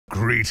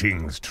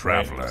Greetings,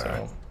 traveler. Right,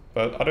 so.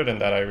 But other than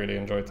that, I really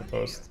enjoyed the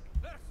post.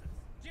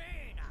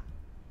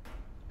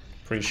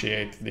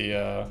 Appreciate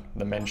the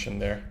mention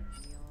there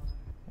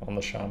on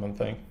the shaman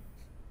thing.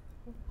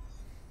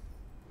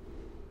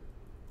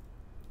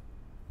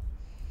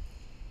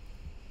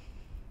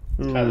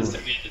 We had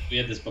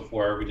this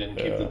before. We didn't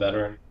keep the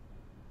veteran.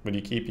 Would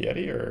you keep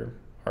Yeti or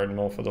hard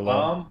maul for the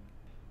long?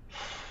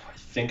 I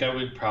think I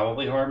would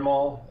probably hard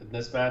maul in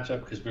this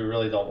matchup because we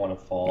really don't want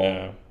to fall.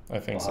 Yeah, I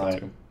think behind. so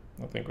too.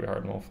 I think we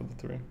hard maul for the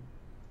 3.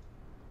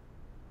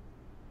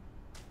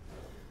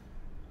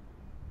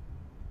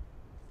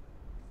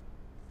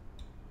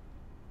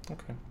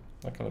 Okay,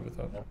 I can live with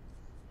that. Yeah.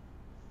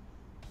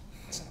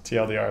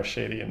 TLDR,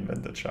 Shady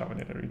invented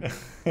Shaman in Arena.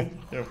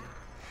 Yep.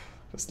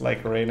 Just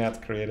like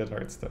Reynat created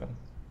Hearthstone.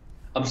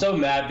 I'm so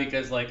mad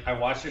because like I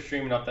watched your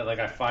stream enough that like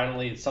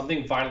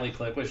something finally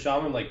clicked with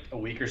Shaman like a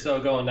week or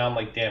so ago, and now I'm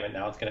like, damn it,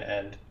 now it's gonna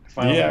end.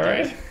 Yeah,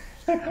 right.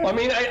 Well, I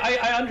mean,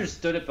 I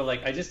understood it, but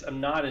like I'm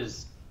not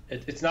as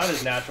it's not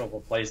as natural of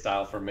a play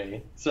style for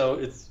me. So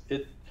it's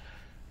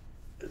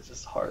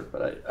just hard,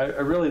 but I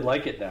really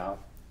like it now.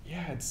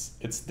 Yeah,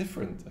 it's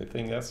different. I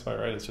think that's why,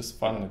 right? It's just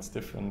fun. It's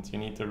different. You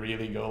need to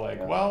really go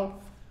like,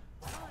 well,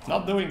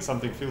 not doing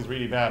something feels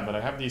really bad, but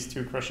I have these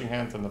 2 crushing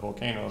hands in the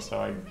volcano, so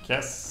I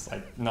guess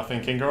like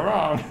nothing can go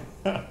wrong.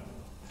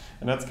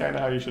 And that's kind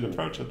of how you should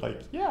approach it.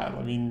 Like, yeah,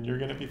 I mean, you're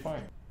gonna be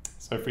fine.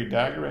 So if we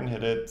dagger and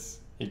hit it,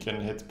 he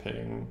can hit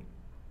ping,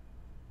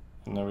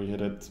 and then we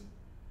hit it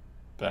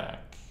back,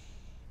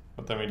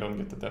 but then we don't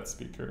get the death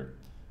speaker.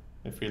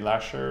 If we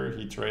lasher,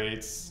 he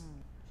trades.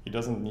 He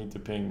doesn't need to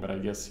ping, but I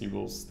guess he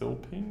will still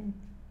ping.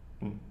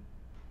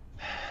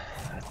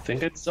 I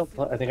think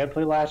I'd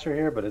play Lasher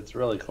here, but it's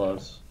really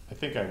close. I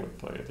think I would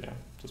play it, yeah.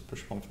 Just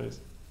push one phase.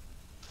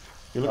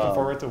 You're looking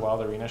forward to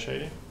Wild Arena,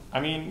 Shady? I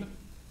mean,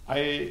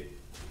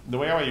 the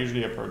way I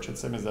usually approach it,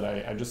 Sim, is that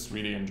I just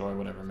really enjoy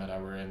whatever meta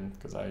we're in,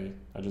 because I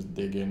just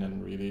dig in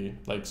and really,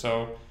 like,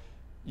 so,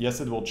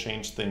 yes, it will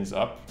change things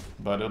up,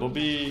 but it'll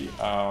be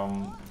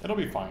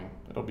fine.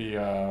 It'll be,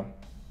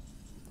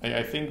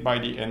 I think by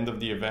the end of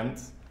the event,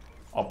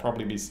 I'll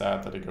probably be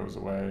sad that it goes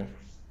away.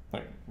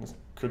 Like, this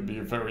could be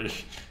a very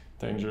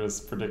dangerous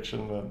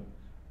prediction, but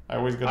I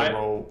always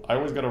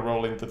gotta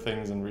roll into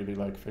things and really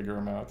like figure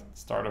them out.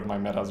 Start of my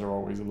metas are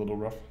always a little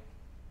rough.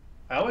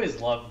 I always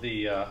love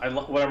the.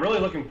 What I'm really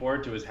looking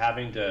forward to is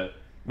having to.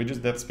 We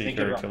just dead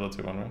speaker kill the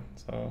 2-1, right?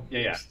 So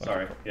yeah.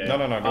 Sorry. Yeah, no.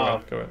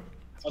 Go ahead.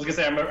 I was gonna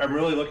say I'm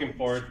really looking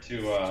forward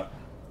to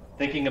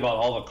thinking about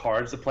all the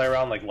cards to play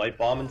around, like Light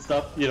Bomb and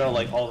stuff. You know,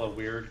 like all the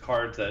weird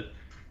cards that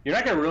you're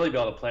not gonna really be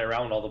able to play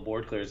around with all the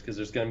board clears because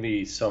there's gonna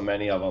be so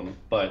many of them.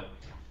 But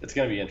it's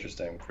gonna be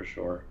interesting for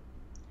sure.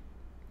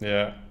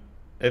 Yeah,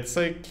 it's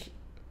like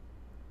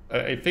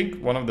I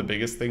think one of the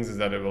biggest things is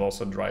that it will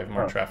also drive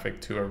more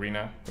traffic to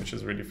Arena, which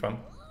is really fun.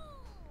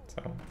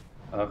 So.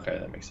 Okay,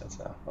 that makes sense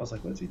now. I was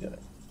like, what's he doing?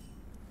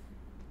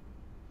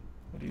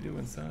 What are you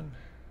doing, son?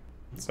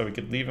 So we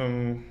could leave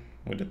him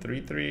with a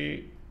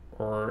 3-3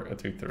 or a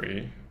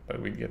 2-3,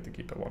 but we'd get to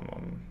keep a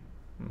 1-1.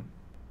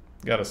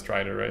 Got a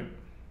Strider, right?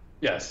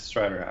 Yes,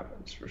 Strider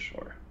happens for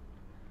sure.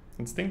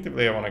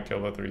 Instinctively, I want to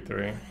kill the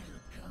 3-3.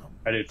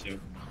 I do too.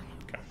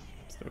 Okay,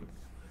 let's do it.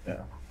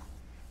 Yeah.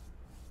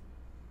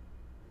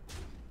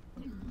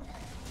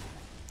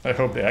 I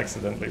hope they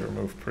accidentally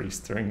remove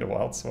Priest during the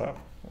wild swap.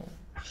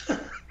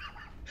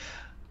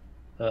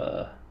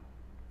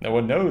 No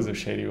one knows if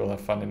Shady will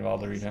have fun in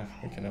Wild Arena.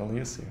 We can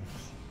only assume.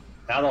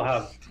 Now they'll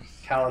have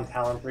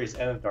Talon Priest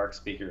and a Dark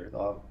Speaker.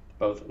 They'll have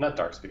both. Not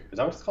Dark Speaker. Is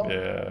that what it's called?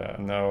 Yeah,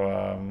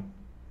 no,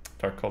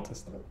 Dark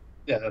Cultist.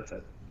 Yeah, that's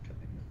it.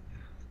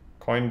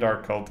 Coin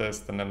Dark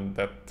Cultist and then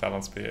that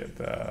Talon Spirit.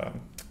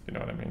 You know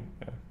what I mean?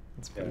 Yeah,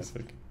 that's pretty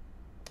sick.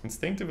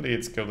 Instinctively,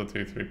 it's kill the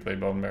 2-3, play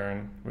Bone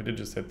Baron. We did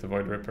just hit the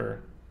Void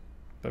Ripper,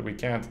 but we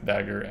can't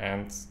dagger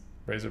and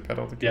Razor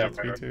Pedal to kill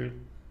the 3-2.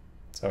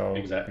 So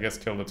I guess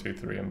kill the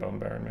 2-3 and Bone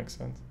Baron makes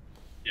sense.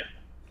 Yeah.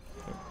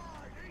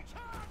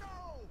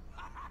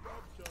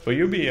 Will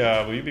you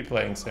be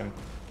playing Sim?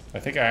 I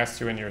think I asked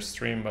you in your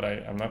stream, but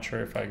I'm not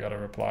sure if I got a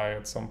reply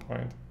at some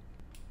point.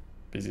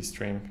 Busy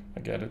stream,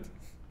 I get it.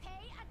 Pay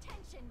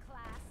attention,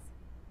 class.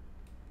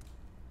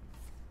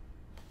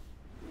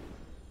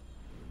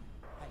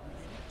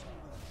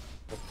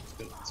 It's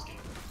good at this game.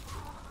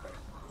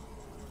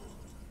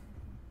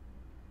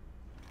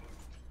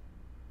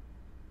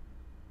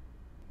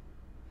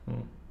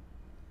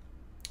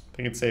 I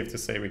think it's safe to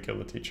say we kill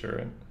the teacher,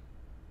 right?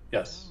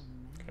 Yes.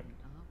 Okay.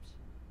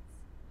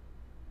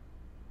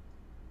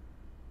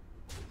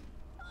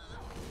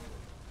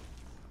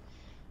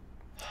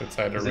 So it's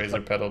either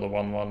Razor Pedal the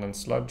 1-1 and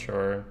Sludge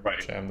or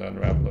Jam the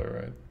Unraveler,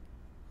 right?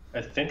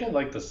 I think I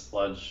like the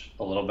Sludge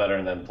a little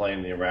better than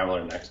playing the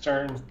Unraveler next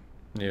turn.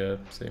 Yeah,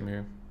 same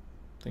here.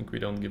 I think we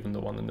don't give him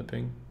the 1 in the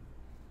ping.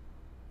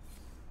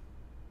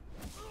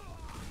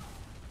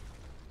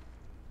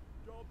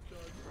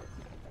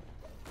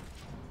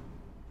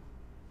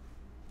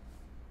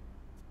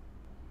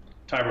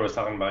 Tiber was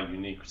talking about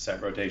unique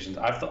set rotations.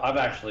 I've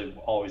actually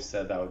always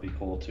said that would be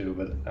cool too,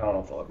 but I don't know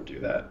if they'll ever do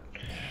that.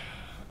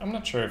 I'm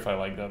not sure if I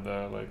like that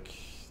though. Like,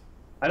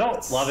 I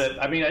don't love it.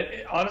 I mean,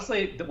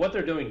 honestly, what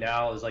they're doing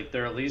now is like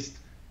they're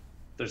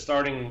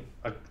starting.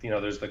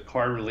 There's the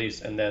card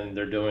release, and then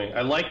they're doing.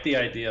 I like the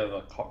idea of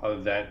a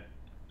event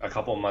a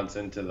couple months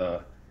into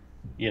the,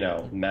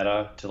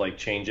 meta to like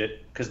change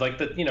it, because like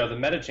the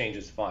meta change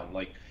is fun.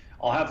 Like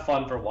I'll have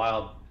fun for a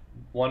while.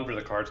 One, for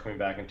the cards coming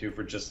back, and two,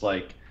 for just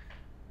like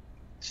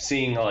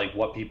seeing like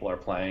what people are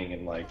playing,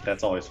 and like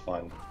that's always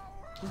fun.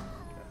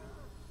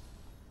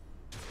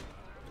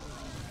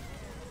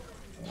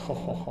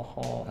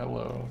 Oh,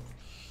 hello.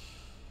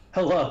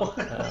 Hello.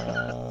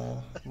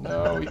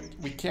 No,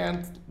 we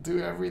can't do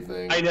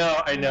everything. I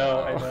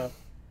know.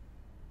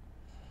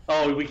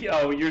 Oh,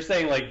 you're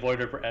saying like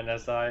Voider for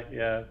NSI?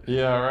 Yeah.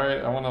 Yeah,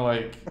 right. I want to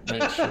like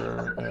make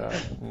sure.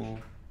 Yeah.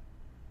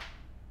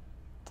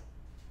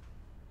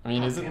 I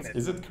mean, is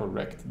it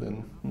correct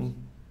then?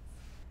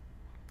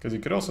 Because you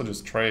could also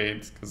just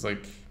trade, because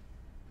like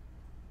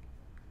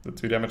the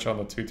 2 damage on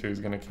the 2/2 is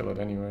gonna kill it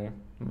anyway.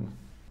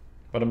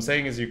 What I'm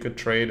saying is you could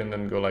trade and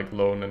then go like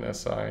Lone and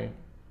SI,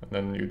 and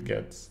then you'd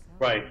get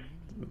right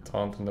the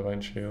Taunt and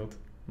Divine Shield.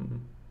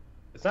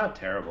 It's not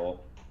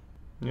terrible.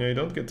 Yeah, you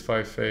don't get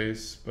 5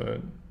 face, but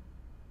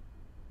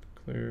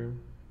clear. You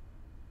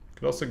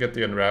could also get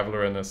the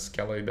Unraveler and a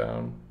Skelly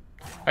down.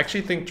 I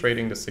actually think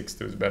trading the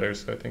 6/2 is better,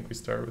 so I think we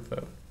start with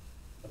that.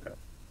 Okay.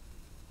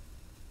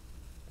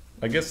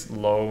 I guess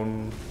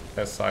Lone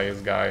SI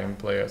is guy and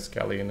play a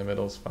Skelly in the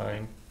middle is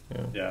fine.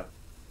 Yeah.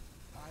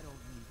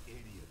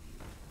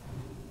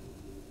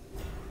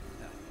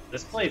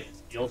 This play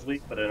feels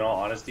weak, but in all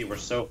honesty, we're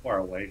so far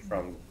away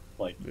from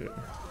like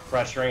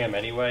pressuring him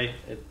anyway.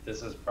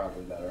 This is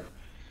probably better.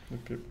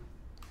 Okay.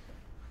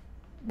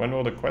 When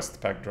will the quest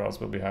pack draws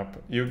will be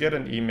happen? You get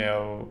an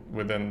email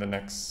within the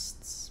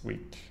next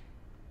week.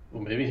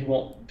 Well, maybe he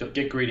won't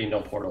get greedy and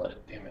don't portal it.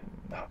 Damn it.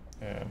 No.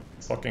 Yeah,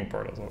 blocking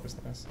portal is always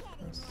nice.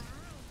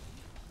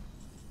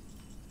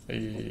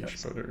 Hey,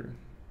 Schroeder.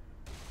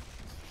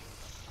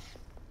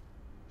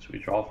 Should we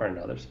draw for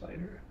another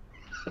spider?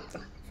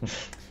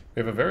 We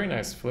have a very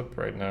nice flip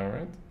right now,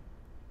 right?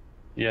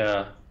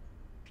 Yeah,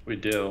 we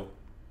do.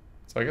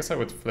 So I guess I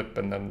would flip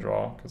and then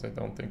draw, because I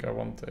don't think I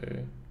want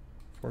a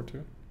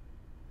 4/2.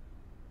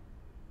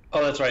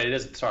 Oh, that's right. It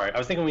is. Sorry, I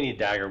was thinking we need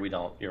dagger. We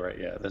don't. You're right.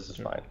 Yeah, this is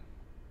fine.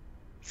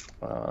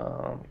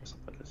 I guess I'll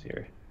put this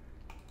here.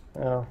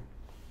 Yeah.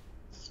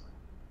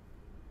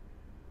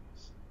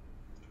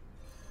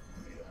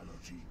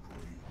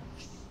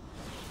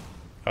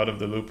 Out of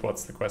the loop,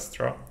 what's the quest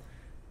draw?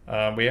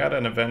 We had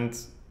an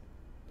event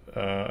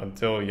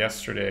until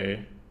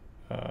yesterday.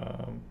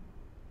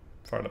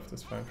 Part of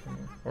this fine for me.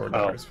 Or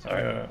daggers.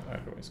 I'd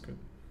always good.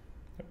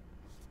 Yep.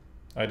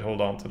 I'd hold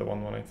on to the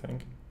 1/1, I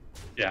think.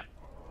 Yeah.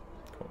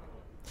 Cool.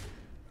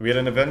 We had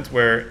an event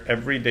where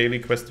every daily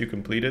quest you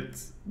completed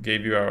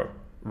gave you a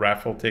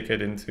raffle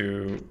ticket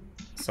into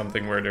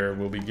something where there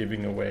will be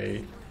giving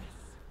away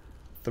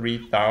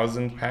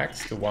 3,000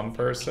 packs to one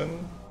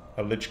person,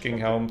 a Lich King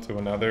helm to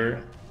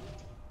another,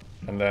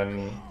 and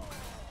then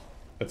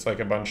it's like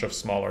a bunch of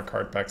smaller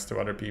card packs to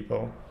other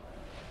people.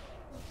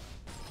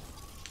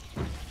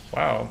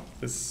 Wow,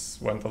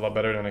 this went a lot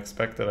better than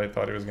expected. I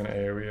thought it was gonna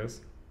AoE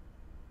us.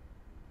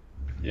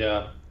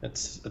 Yeah,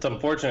 it's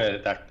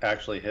unfortunate that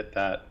actually hit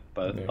that,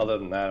 but Yeah. other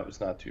than that, it was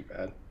not too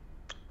bad.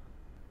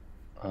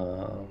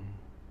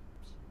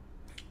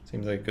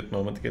 Seems like a good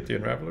moment to get the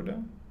Unraveler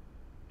down.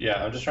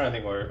 Yeah, I'm just trying to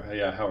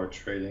think how we're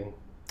trading.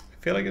 I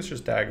feel like it's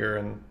just dagger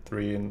and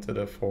 3 into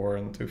the 4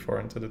 and 2/4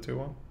 into the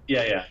 2/1.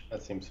 Yeah,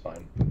 that seems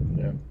fine.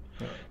 Yeah.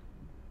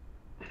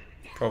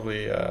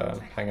 Probably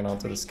hanging on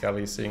to the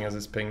Skelly, seeing as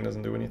his ping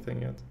doesn't do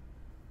anything yet.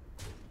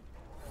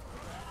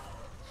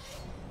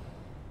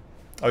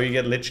 Oh, you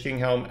get Lich King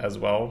helm as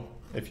well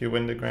if you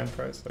win the grand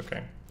prize?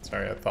 Okay.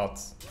 Sorry, I thought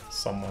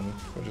someone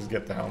would just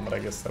get the helm, but I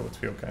guess that would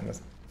feel kind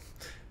of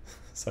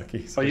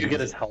sucky. Oh, you get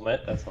his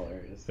helmet? That's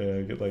hilarious. Yeah,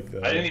 you get like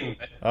the... I didn't even...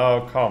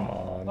 Oh, come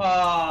on.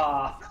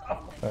 Ah!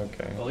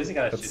 Okay. Well, at least he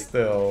got a but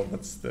shitty...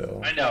 but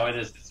still. I know, it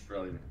is. It's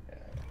really...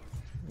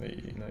 Yeah.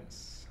 Hey,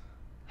 nice.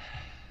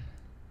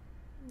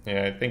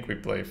 Yeah, I think we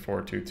play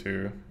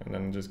 4/2/2 and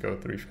then just go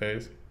 3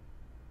 phase.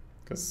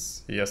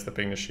 Because he has to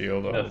ping the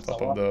shield on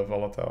top of the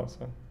volatile,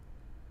 so...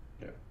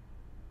 Yeah.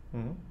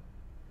 Mm-hmm.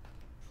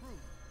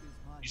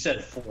 You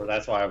said 4,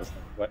 that's why I was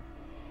like, what?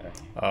 Okay.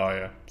 Oh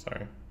yeah,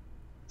 sorry.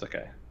 It's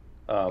okay.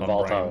 My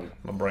Volatile.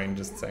 my brain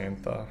just saying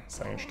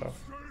stuff.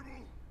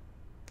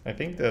 I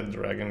think the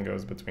dragon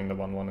goes between the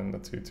 1/1 and the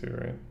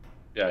 2/2, right?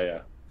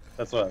 Yeah.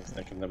 That's what I was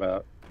thinking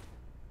about.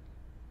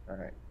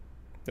 Alright.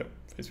 Yep,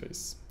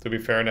 face. To be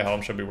fair, the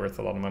helm should be worth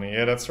a lot of money.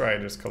 Yeah, that's right,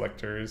 just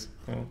collectors.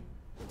 Yeah.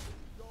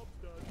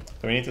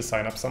 Do we need to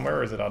sign up somewhere,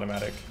 or is it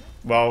automatic?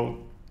 Well,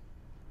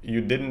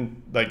 you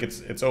didn't, like,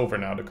 it's over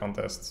now, the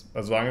contest.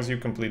 As long as you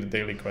complete the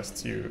daily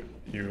quests, you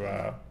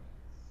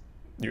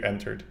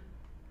entered.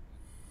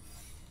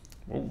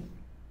 Whoa.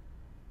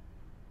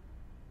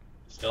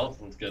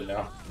 Skeleton's good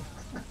now.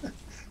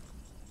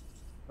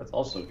 That's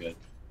also good.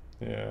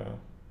 Yeah,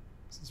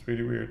 this is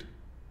really weird.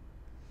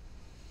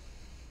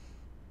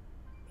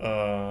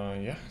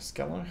 Yeah,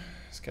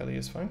 Skelly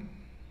is fine.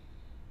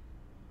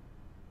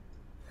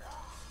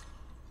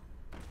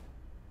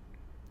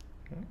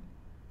 Okay.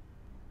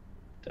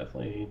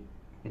 Definitely.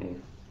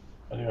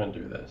 How do you want to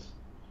do this?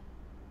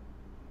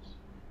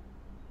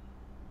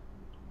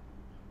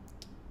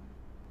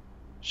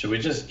 Should we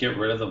just get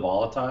rid of the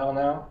volatile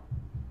now?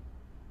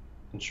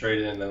 And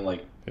trade it and then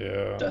like...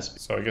 Yeah,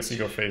 so I guess you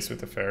go face with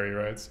the fairy,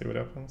 right? See what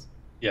happens?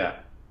 Yeah.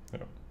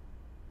 Yeah.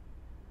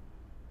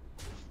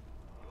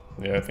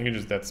 Yeah, I think you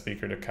just dead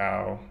speaker the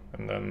cow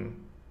and then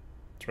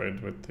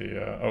trade with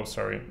the... oh,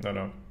 sorry.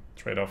 No.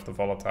 Trade off the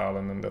volatile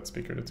and then dead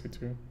speaker the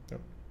 2/2. Yep.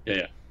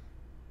 Yeah.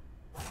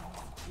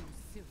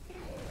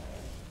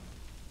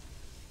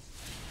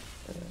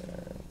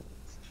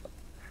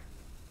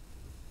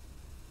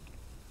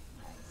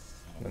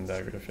 And then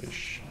dagger the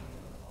fish.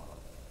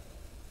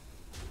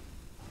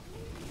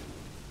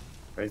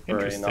 Right for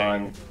a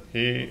non...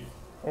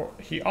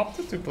 He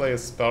opted to play a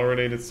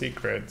spell-related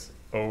secret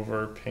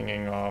over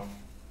pinging off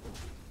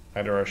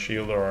either our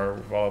shield or our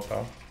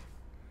volatile.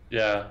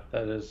 Yeah,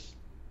 that is...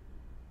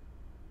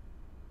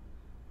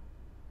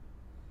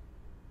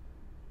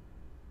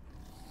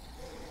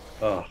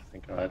 Oh,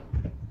 thank God.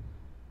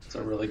 It's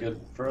a really good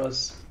for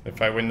us.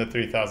 If I win the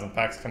 3,000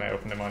 packs, can I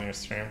open them on your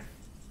stream?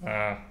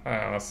 I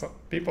don't know. Some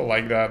people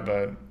like that,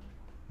 but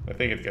I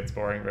think it gets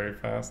boring very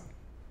fast.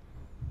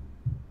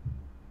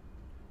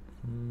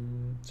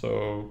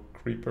 So,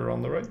 Creeper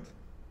on the right?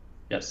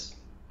 Yes.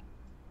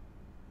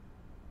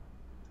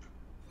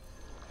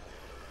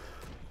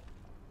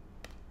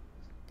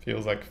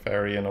 Feels like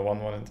Fairy and a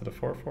 1/1 into the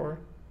 4/4.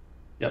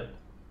 Yep.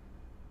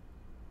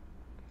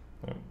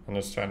 I'm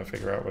just trying to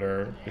figure out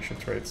whether we should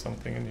trade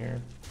something in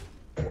here.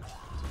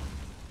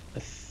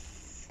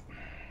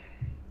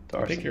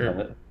 I think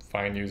you're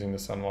fine using the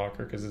Sunwalker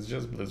because it's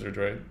just Blizzard,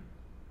 right?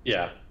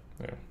 Yeah.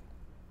 Yeah.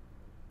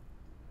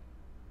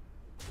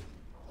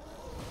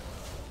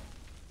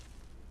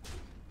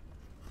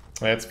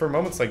 Yeah, it's for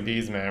moments like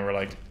these, man, where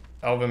like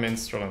Elven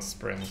Minstrel and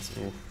Sprint,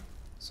 oof,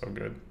 so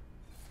good.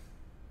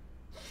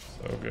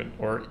 So good.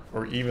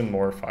 Or even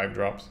more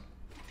 5-drops.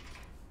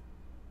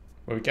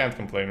 But we can't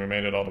complain, we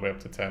made it all the way up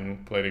to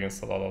 10, played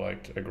against a lot of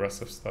like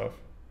aggressive stuff.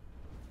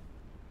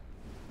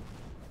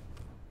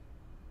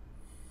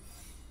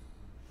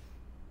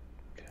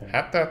 Okay.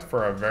 Had that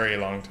for a very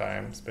long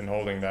time. It's been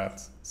holding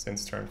that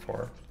since turn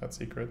 4, that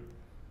secret.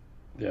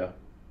 Yeah.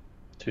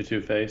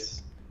 2/2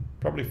 face.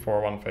 Probably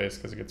 4/1 face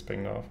because it gets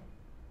pinged off.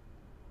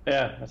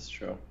 Yeah, that's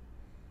true.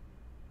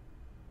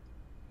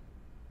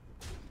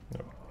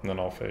 Yep. And then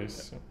all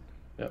face.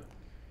 Yep.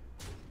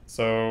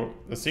 So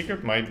the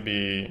secret might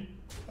be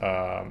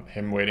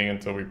him waiting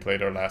until we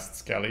played our last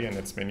Skelly and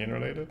it's minion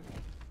related.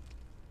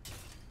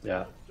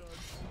 Yeah.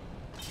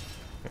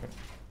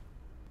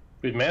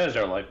 We've managed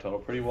our life total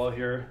pretty well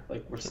here.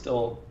 Like, we're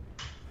still...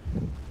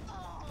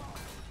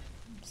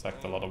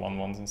 Sacked a lot of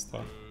 1/1s and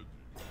stuff.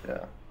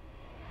 Yeah.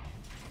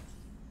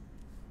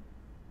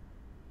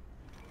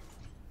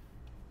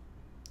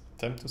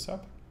 Attempt to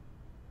sap?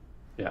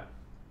 Yeah.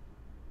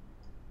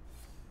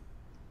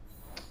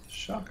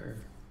 Shocker.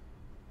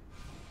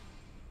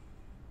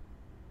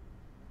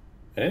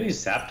 Any of these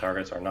sap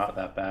targets are not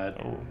that bad.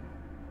 Oh,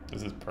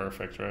 this is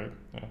perfect, right?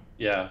 Yeah.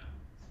 Yeah.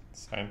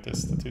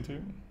 Scientist, the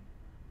 2/2.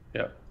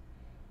 Yep.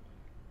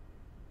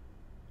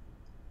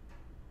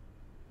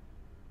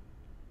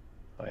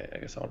 Oh, yeah, I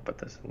guess I want to put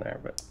this in there,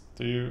 but...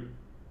 Do you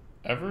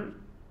ever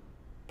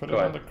put Go it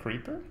on ahead. the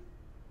Creeper?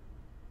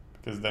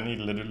 Because then he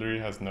literally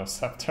has no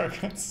sap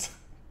targets.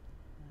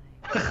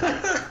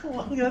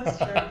 Well, that's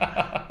true.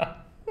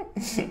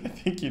 I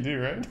think you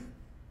do, right?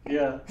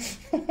 Yeah.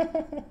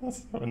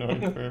 That's so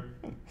annoying for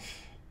him.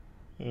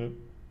 Yeah.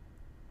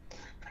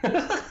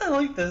 I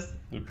like this.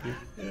 Yep, yep.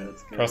 Yeah,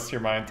 it's good. Cross your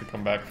mind to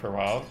come back for a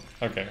while.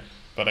 Okay,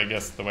 but I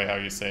guess the way how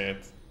you say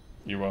it,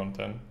 you won't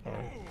then.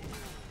 Or...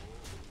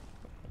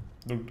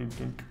 Dunk, dunk,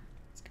 dunk.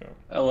 Let's go.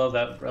 I love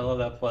that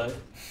play.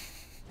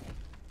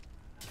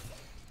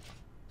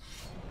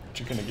 What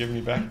you gonna give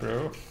me back,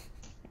 bro?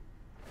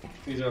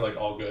 These are like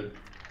all good.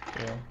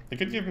 Yeah. You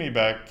could give me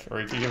back,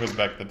 or you could give us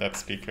back the dead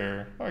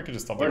speaker. Or I could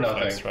just double Or flag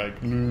nothing. strike.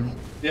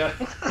 Yeah.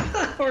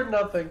 Or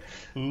nothing.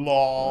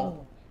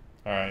 LOL.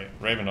 Alright,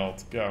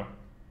 Ravenhold, go.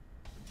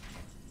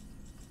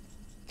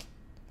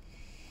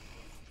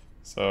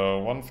 So,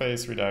 one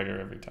face, redagger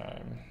every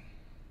time.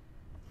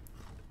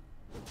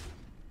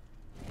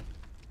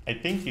 I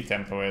think you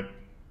tempo it.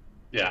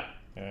 Yeah.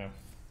 Yeah.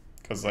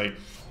 Because, like,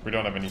 we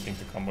don't have anything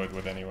to combo it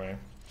with anyway.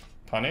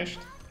 Punished?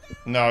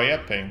 No, he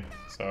had ping,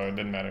 so it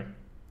didn't matter.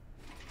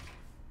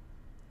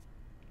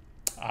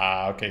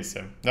 Ah, okay,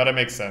 Sim. No, that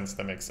makes sense.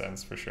 That makes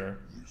sense, for sure.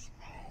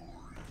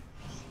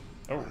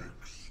 Oh.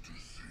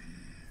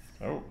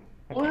 Oh.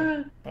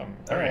 Okay. What? I'm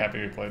very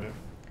happy we played it.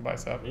 Goodbye,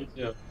 Sap. Me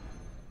too. Does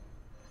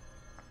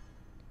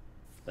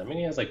that mean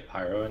he has like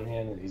pyro in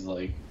hand and he's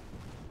like...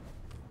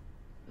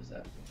 What does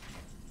that mean?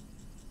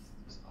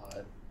 It's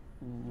odd.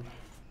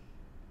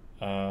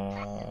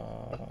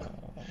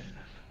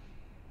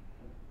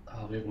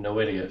 Oh, we have no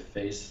way to get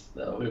face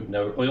though. We have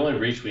no... The only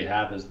reach we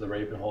have is the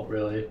Ravenhold,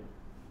 really.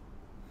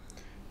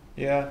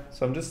 Yeah,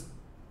 so I'm just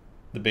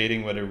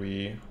debating whether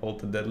we hold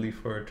the deadly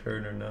for a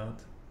turn or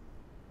not.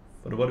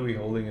 But what are we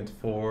holding it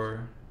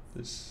for?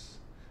 This,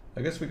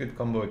 I guess we could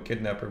combo a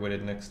kidnapper with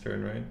it next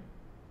turn, right?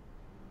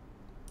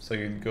 So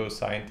you'd go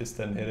scientist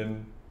and hit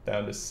him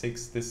down to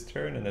 6 this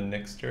turn, and then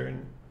next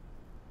turn.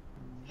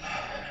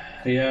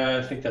 Yeah,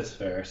 I think that's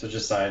fair. So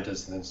just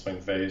scientist and then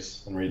swing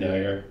face and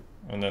redagger.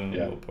 And then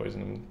Yeah. we'll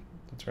poison him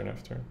the turn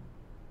after.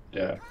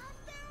 Yeah.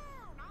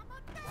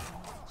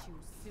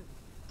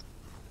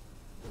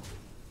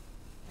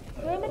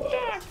 I'm a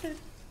doctor.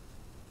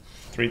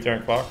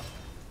 3-turn clock.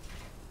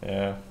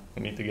 Yeah,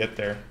 we need to get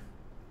there.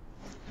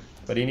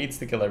 But he needs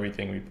to kill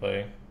everything we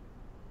play.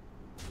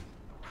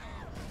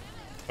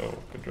 Oh,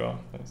 good draw.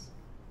 Nice.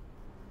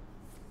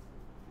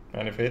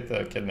 Man, if we hit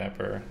the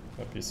kidnapper,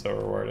 I'd be so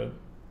rewarded.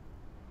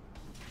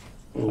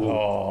 Ooh.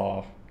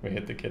 Oh, we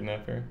hit the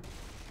kidnapper.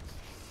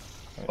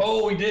 Nice.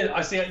 Oh, we did.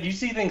 I see. You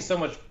see things so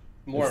much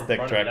more It's in deck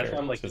front tracker. of me. That's why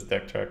I'm like, Just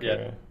deck tracker.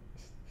 Yeah.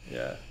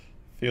 yeah.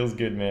 Feels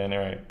good, man.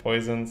 Alright,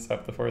 poisons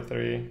up to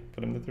 4-3.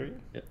 Put him to 3.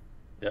 Yep.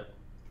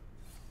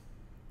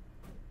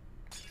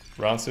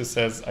 Ransu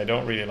says, I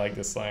don't really like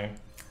this line.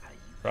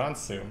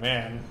 Ransu,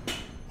 man.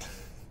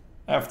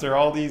 After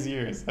all these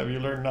years, have you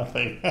learned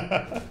nothing?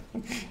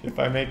 If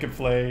I make a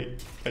play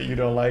that you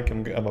don't like,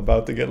 I'm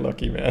about to get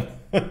lucky, man.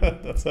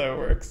 That's how it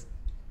works.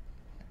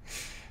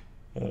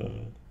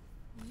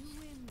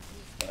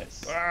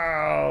 Nice.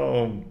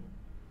 Wow.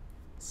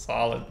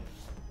 Solid.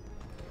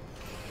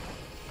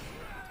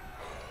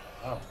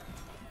 Wow.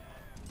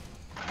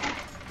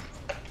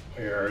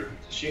 We're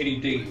Shady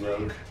Dig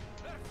Rogue.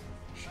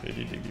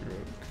 Shady Diggy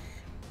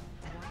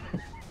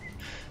Rogue.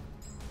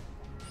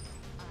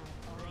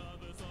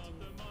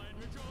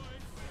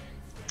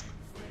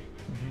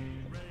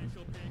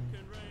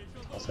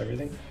 That's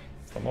everything.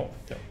 Come on.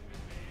 Yeah.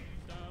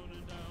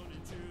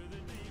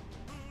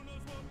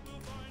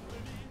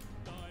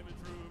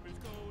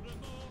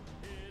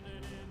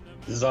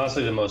 This is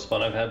honestly the most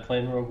fun I've had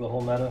playing Rogue the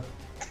whole meta.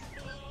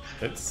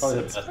 It's Probably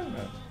the it's best. fun,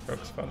 man.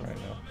 Rogue's fun right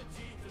now.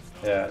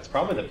 Yeah, it's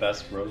probably the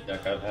best Rogue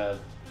deck I've had,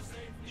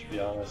 to be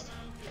honest.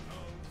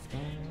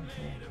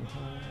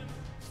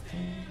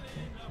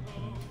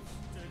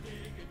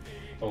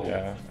 Oh,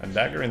 Yeah, and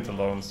dagger into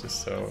loans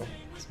just so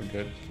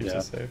good. Keeps Yeah.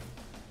 us safe.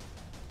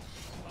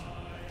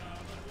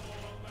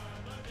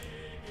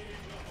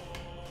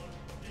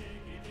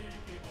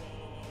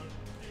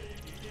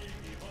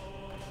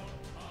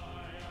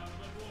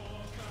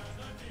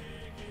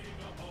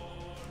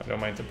 I don't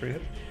mind the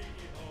pre-hit.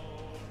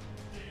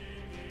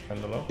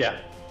 And the low. Yeah,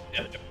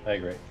 I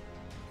agree.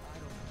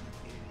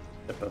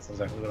 Yep, that's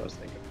exactly what I was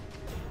thinking.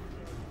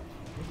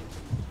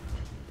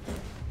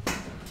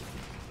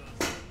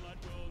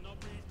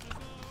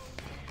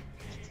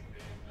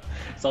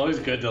 It's always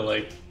good to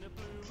like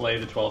play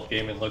the 12th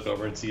game and look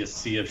over and see a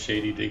sea of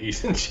shady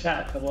diggies in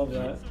chat. I love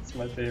that. It's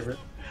my favorite.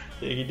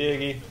 Diggy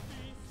diggy.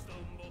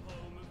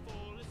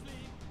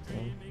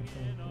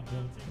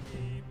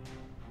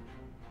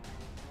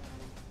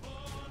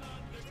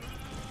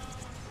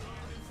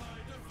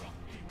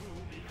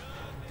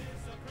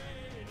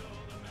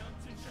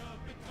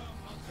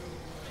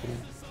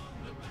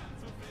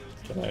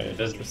 Can I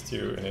interest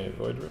you in a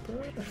Void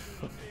Ripper?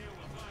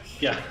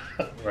 Yeah,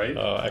 right?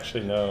 Oh,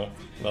 actually no,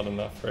 not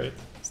enough, right?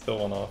 Still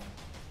one off.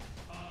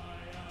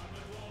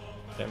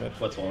 Damn it.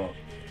 What's one?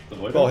 The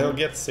void? Well, he'll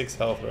get 6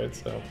 health, right?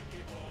 So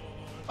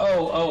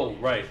Oh,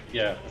 right.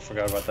 Yeah, I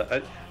forgot about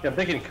that. I'm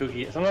thinking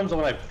Kooky. Sometimes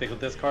when I think of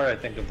this card, I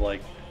think of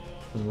like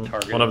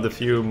target. one of the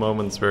few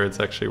moments where it's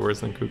actually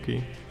worse than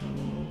Cookie.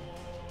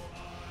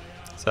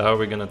 So how are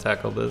we gonna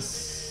tackle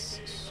this?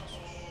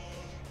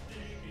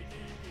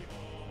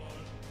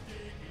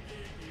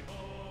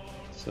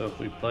 So if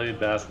we play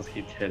Basilisk,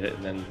 he'd hit it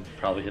and then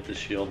probably hit the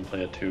shield and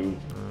play a 2.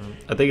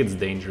 I think it's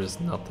dangerous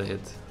not to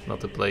hit,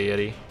 not to play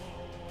Yeti.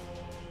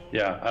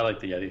 Yeah, I like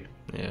the Yeti.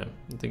 Yeah,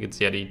 I think it's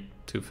Yeti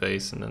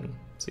 2-face and then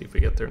see if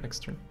we get there next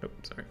turn. Nope,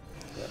 sorry.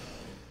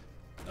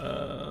 Yeah.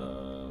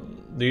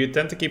 Do you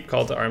tend to keep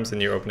Call to Arms in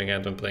your opening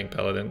hand when playing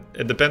Paladin?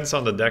 It depends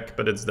on the deck,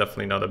 but it's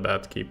definitely not a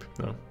bad keep,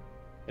 no.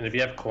 And if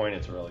you have coin,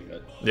 it's really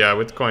good. Yeah,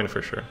 with coin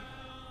for sure.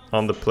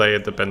 On the play,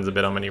 it depends a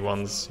bit how many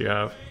ones you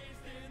have.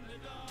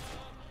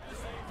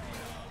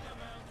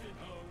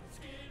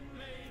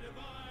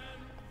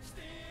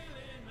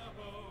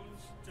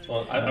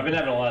 Well, I've been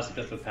having a lot of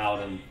success with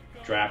Paladin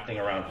drafting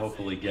around,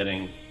 hopefully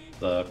getting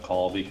the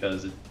call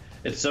because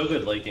it's so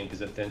good late game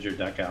because it thins your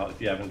deck out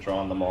if you haven't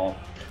drawn them all.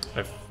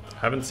 I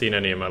haven't seen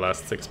any in my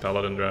last 6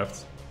 Paladin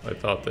drafts. I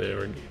thought they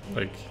were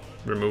like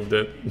removed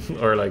it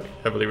or like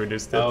heavily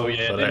reduced it. Oh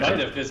yeah, but they I might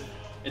haven't. have because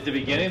at the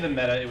beginning of the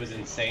meta it was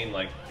insane.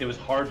 Like it was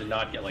hard to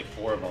not get like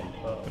 4 of them.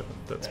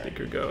 That's yeah.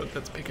 bigger goat.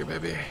 That's bigger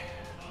baby.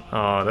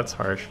 Oh, that's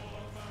harsh.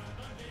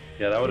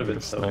 Yeah, that would have been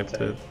Could've so sniped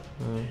insane.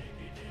 it.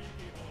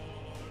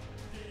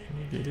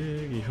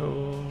 Diggy diggy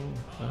ho,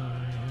 I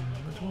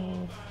am a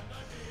dwarf.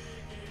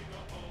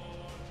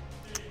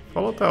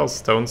 Volatile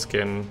Stone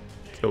Skin,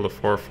 kill the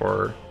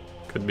 4/4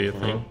 could be a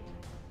thing.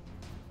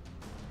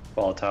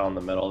 Volatile in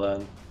the middle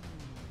then.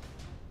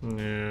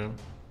 Yeah.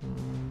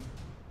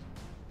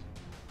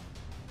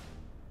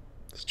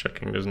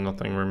 checking there's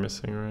nothing we're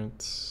missing,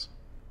 right?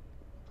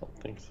 Don't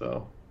think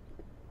so.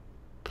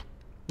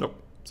 Nope,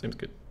 seems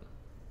good.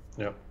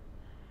 Yep.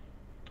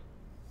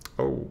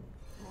 Oh.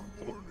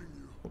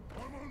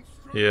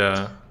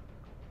 Yeah.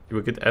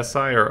 We could SI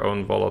our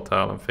own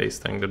volatile and face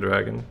tank the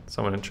dragon.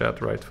 Someone in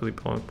chat rightfully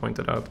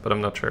pointed out, but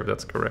I'm not sure if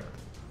that's correct.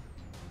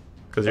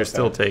 Because you're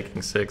still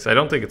taking 6. I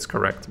don't think it's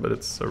correct, but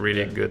it's a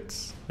really good.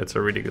 It's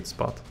a really good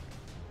spot.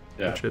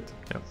 Yeah. Good shit.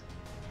 Yeah.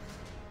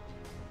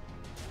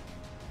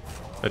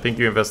 I think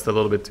you invest a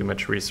little bit too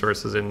much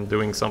resources in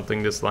doing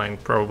something this line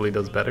probably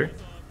does better,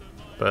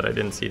 but I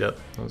didn't see that.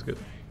 That was good.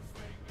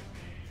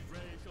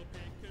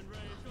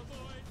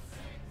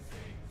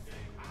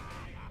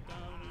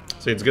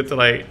 So it's good to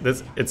like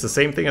this. It's the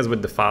same thing as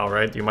with the foul,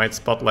 right? You might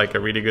spot like a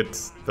really good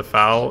the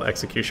foul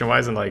execution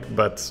wise, and like,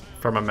 but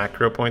from a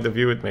macro point of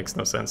view, it makes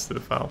no sense to the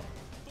foul.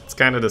 It's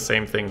kind of the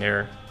same thing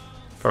here.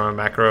 From a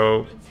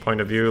macro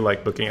point of view,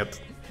 like looking at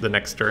the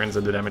next turns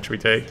and the damage we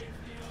take,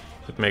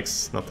 it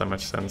makes not that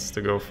much sense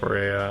to go for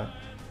a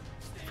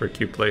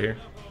Q play here.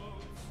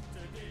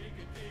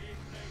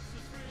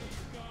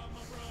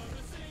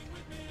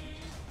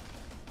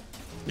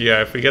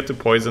 Yeah, if we get to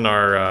poison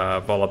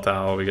our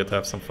volatile, we get to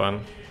have some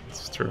fun.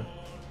 It's true.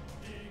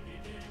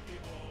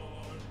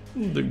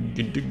 The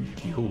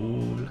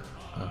hole.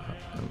 I'm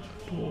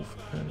a dwarf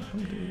and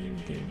I'm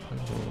digging a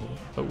hole.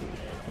 Oh,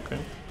 okay.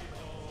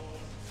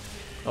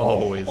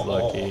 Always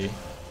lucky.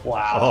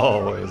 Wow.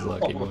 Always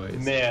lucky,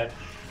 boys. Man.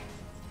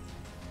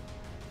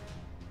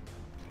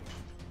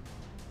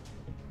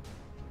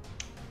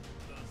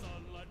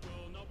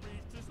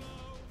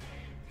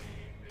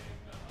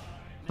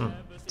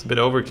 It's a bit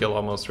overkill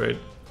almost, right?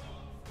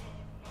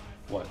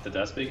 What, the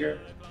Death Speaker?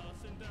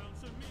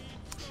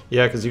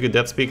 Yeah, because you could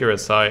Death Speaker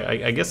SI.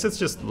 I guess it's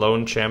just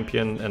Lone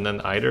Champion and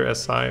then either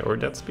SI or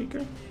Death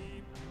Speaker?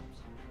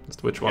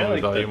 Just which one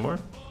we value more?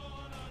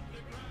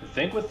 I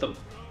think with the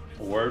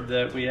board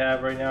that we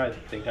have right now, I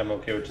think I'm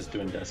okay with just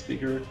doing Death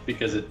Speaker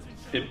because it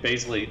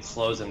basically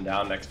slows him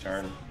down next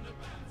turn.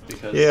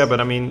 Because yeah,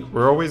 but I mean,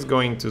 we're always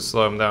going to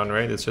slow him down,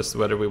 right? It's just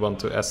whether we want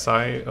to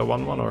SI a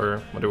 1-1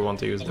 or whether we want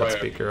to use Death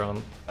Speaker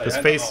on. Because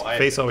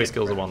face always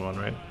kills a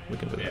 1-1, right? We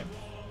can do that.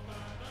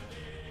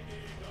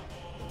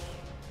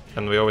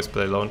 And we always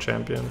play Lone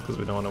Champion because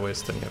we don't want to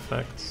waste any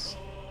effects.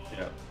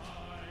 Yeah.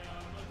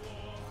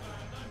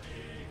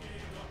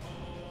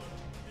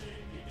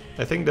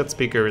 I think that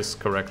Speaker is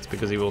correct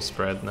because he will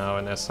spread now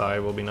and SI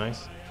will be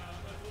nice.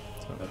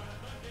 So.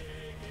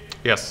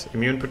 Yes,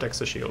 immune protects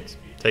the shield.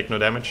 Take no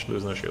damage,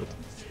 lose no shield.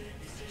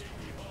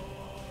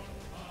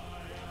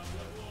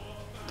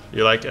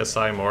 You like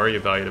SI more, you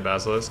value the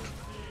Basilisk?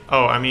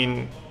 Oh, I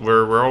mean,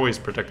 we're always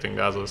protecting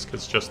Basilisk,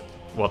 it's just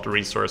what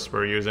resource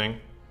we're using.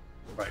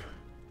 Right.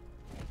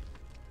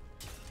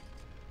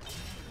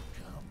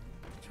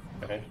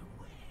 Okay.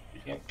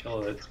 You can't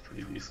kill it, it's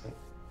pretty decent.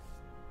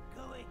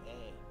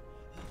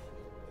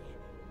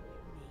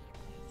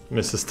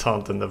 Mrs.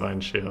 Taunt and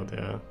Divine Shield,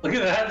 yeah. Look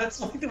at that,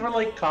 that's like we're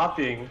like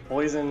copying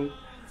poison.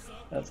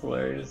 That's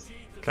hilarious.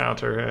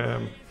 Counter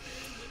him.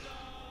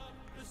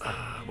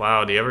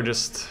 Wow, do you ever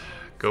just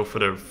go for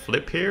the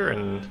flip here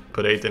and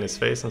put 8 in his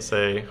face and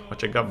say,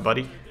 what you got,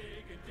 buddy?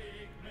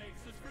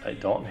 I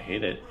don't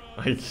hate it.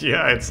 Like,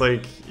 yeah, it's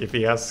like, if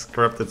he has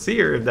Corrupted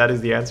Seer, if that is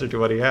the answer to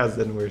what he has,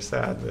 then we're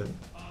sad, but...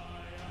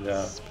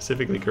 Yeah.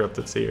 Specifically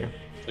Corrupted Seer.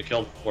 So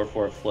killed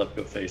 4/4 flip,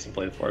 go face and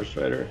play the Forest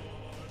Rider.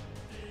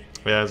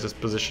 Yeah, it's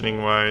just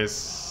positioning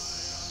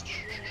wise...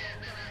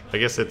 I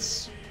guess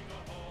it's...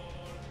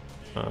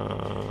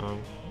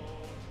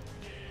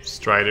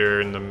 Strider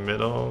in the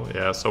middle.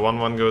 Yeah, so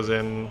 1/1 goes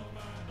in.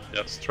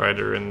 Yep.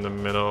 Strider in the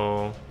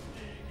middle.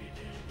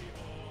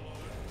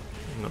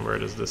 And then where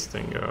does this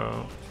thing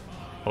go?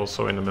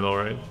 Also in the middle,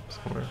 right?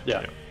 Somewhere?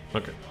 Yeah.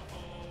 Okay.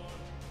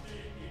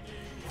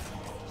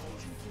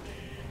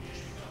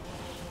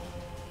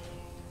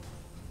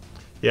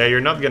 Yeah,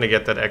 you're not gonna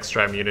get that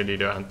extra immunity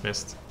to Ant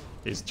Mist.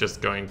 He's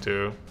just going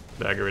to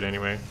dagger it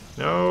anyway.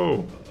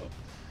 No!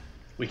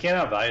 We can't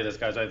outvalue this,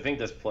 guys. I think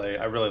this play,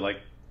 I really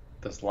like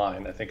this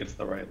line. I think it's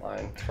the right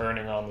line.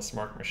 Turning on the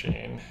Smirk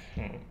machine.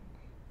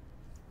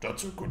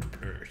 That's a good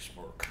play,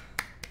 Smirk.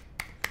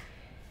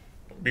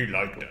 Me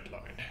like that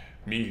line.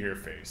 Me here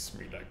face,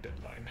 me like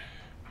that line.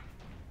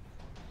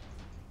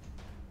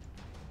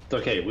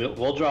 Okay,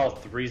 we'll draw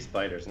 3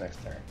 spiders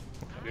next turn.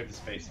 We have the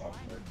space on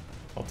for it.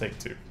 I'll take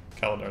 2.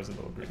 Kaladar's a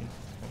little greedy.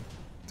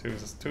 2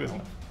 is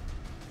enough.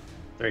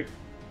 3.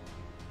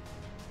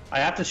 I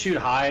have to shoot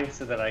high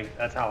so that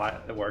that's how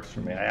it works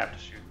for me. I have to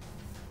shoot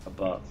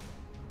above.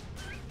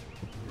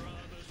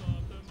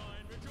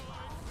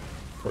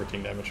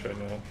 14 damage right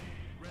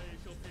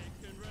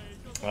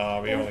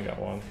now. We only got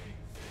 1.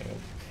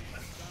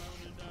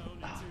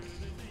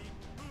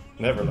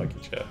 Never lucky,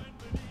 chat.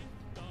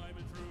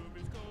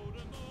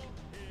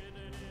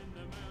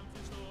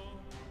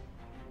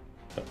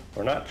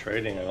 We're not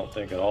trading, I don't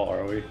think, at all,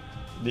 are we?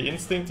 The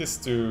instinct is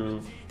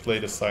to play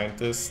the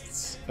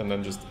scientists and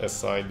then just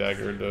SI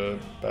dagger the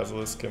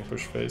Basilisk and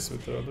push face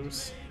with the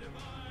others.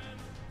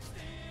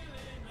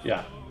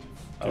 Yeah.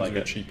 I Gives like you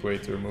a it. cheap way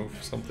to remove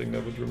something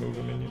that would remove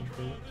a minion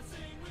for you.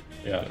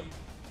 Yeah.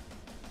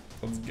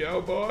 Let's go,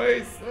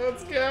 boys!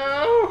 Let's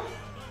go!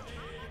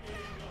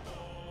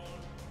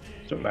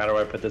 Doesn't matter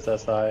where I put this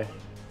SI.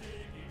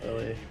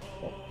 Really?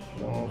 Well,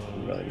 no,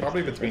 it really makes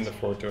Probably a between the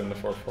difference. 4-2 and the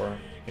 4-4.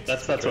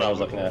 That's what I was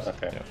looking at. Worse.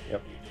 Okay. Yeah.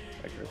 Yep.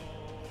 I agree.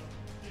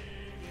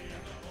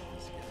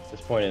 At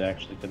this point, it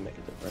actually could make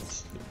a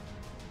difference.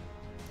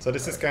 So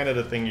this is kind of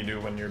the thing you do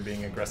when you're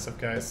being aggressive,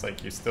 guys.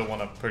 Like, you still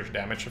want to push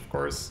damage, of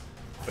course,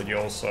 but you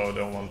also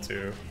don't want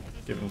to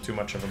give them too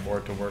much of a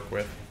board to work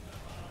with.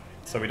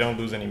 So we don't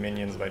lose any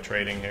minions by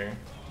trading here.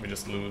 We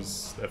just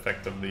lose the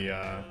effect of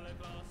the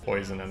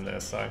poison and the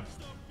SI.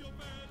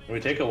 We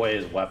take away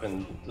his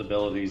weapon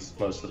abilities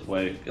most of the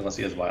way, unless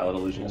he has Violet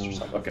Illusionist or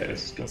something. Okay,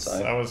 It's a good I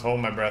sign. was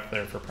holding my breath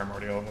there for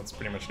Primordial. That's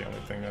pretty much the only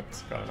thing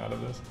that's gotten out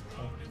of this.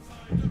 So.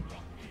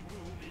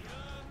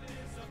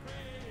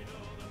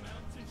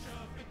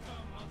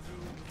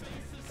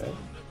 Okay.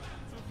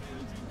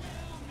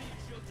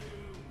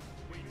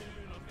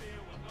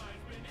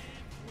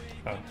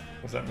 Oh,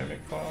 was that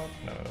Mimic Claw?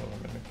 No, it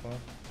wasn't Mimic Claw.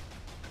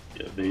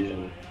 Yeah,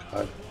 evasion.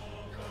 God.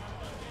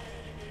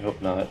 I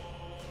hope not.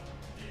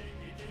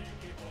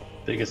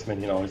 Biggest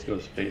minion always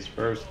goes face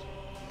first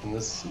in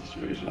this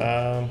situation.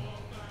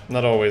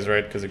 Not always,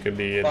 right? Because it could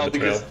be a betrayal.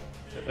 Because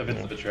if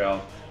it's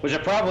betrayal, which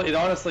it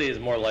honestly is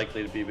more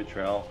likely to be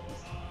betrayal.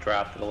 It's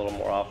drafted a little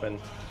more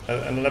often.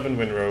 An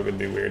 11-win rogue would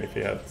be weird if he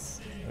had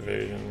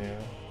evasion, yeah.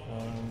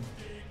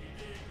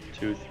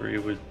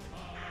 2-3 would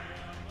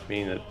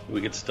mean that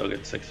we could still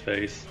get 6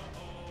 face.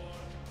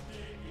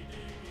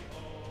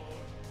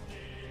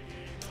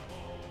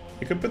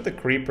 You could put the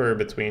creeper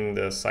between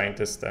the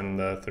scientist and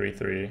the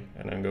 3-3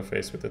 and then go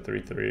face with the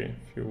 3-3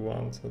 if you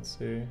want. Let's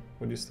see.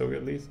 Would you still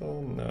get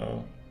lethal?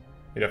 No.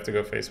 You'd have to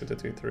go face with the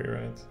 2-3,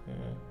 right? Yeah.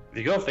 If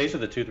you go face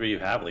with the 2-3, you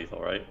have lethal,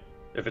 right?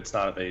 If it's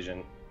not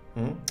evasion.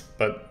 Mm-hmm.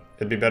 But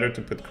it'd be better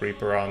to put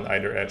creeper on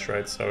either edge,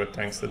 right? So it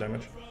tanks the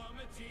damage.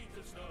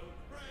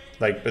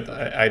 Like, but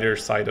either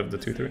side of the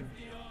 2-3.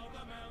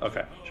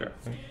 Okay, sure.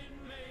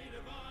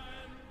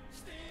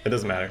 It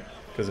doesn't matter,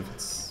 because if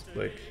it's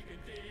like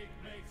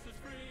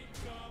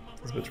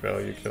it's betrayal,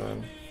 you kill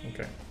him.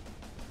 Okay.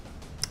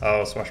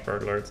 Oh,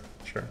 Swashbuckler,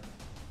 sure.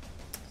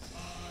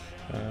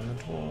 And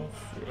the dwarf.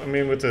 I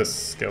mean, with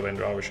this Scalebane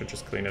draw, we should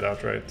just clean it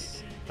out,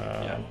 right?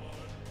 Yeah.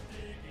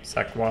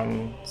 Sack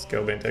 1,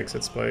 Scalebane takes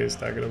its place,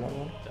 dagger to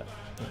 1-1.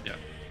 Yeah.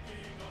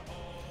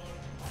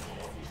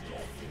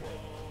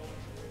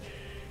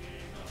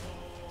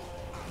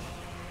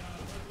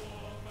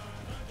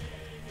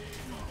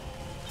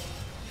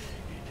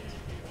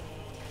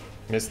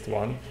 Missed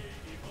one.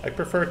 I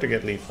prefer to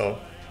get lethal.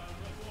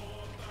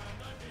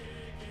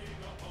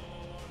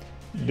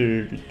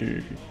 Dig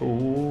a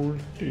hole,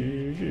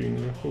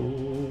 digging a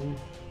hole.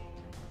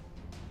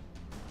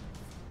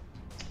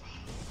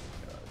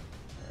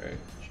 Alright,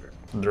 sure.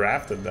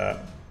 Drafted that.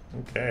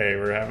 Okay,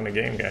 we're having a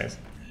game, guys.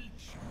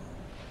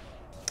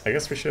 I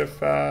guess we should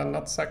have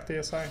not sacked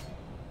the SI.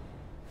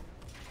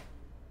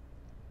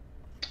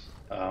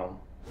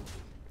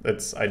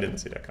 I didn't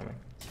see that coming.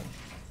 So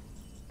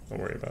don't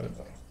worry about it.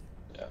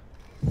 Yeah.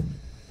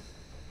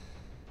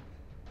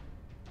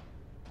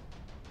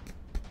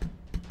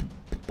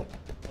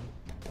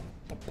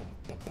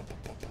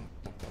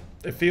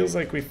 It feels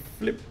like we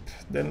flip,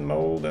 then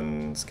mold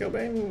and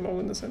Scalebane,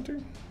 mold in the center.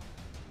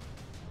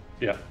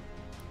 Yeah.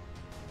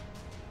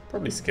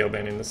 Probably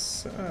Scalebane in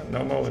this.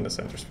 No, mold in the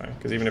center is fine,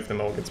 because even if the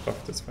mold gets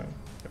buffed, it's fine.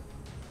 Yep.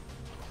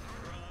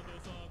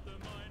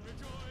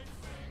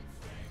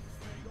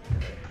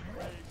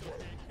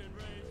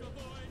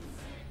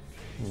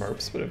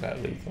 Merps would have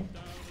had lethal.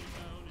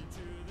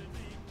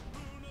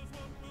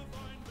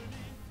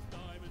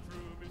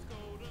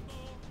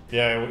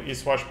 Yeah, he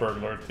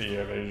Swashbuckler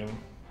the evasion.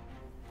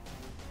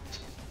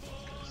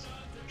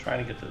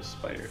 Trying to get those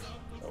spiders.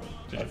 So,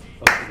 Yeah.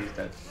 hopefully he's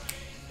dead.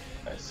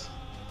 Nice.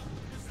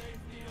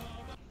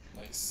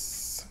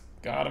 Nice.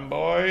 Got him,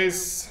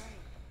 boys.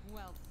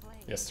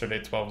 Yesterday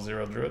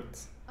 12-0 Druid.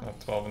 Now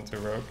 12 into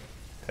Rogue.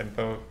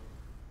 Tempo.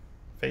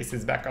 Face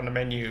is back on the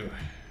menu.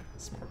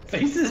 Smart.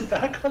 Face is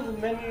back on the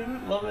menu.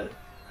 Love it.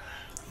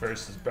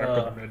 Face is back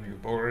on the menu,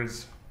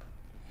 boys.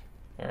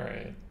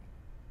 Alright.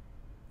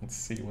 Let's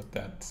see what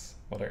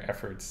our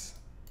efforts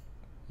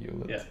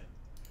yielded. Yeah.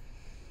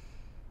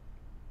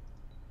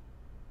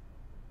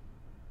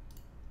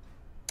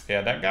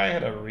 Yeah, that guy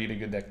had a really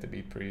good deck to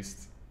beat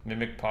Priest.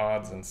 Mimic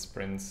pods and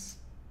sprints.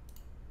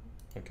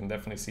 I can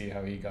definitely see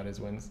how he got his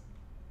wins.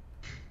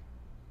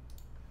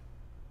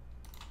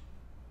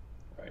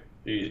 Alright.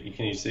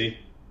 Can you see?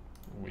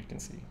 We can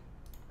see.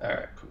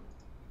 Alright, cool.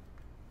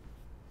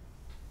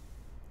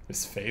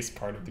 Is face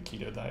part of the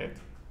keto diet?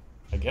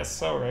 I guess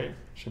so, right?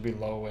 Should be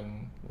low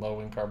in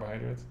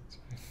carbohydrates.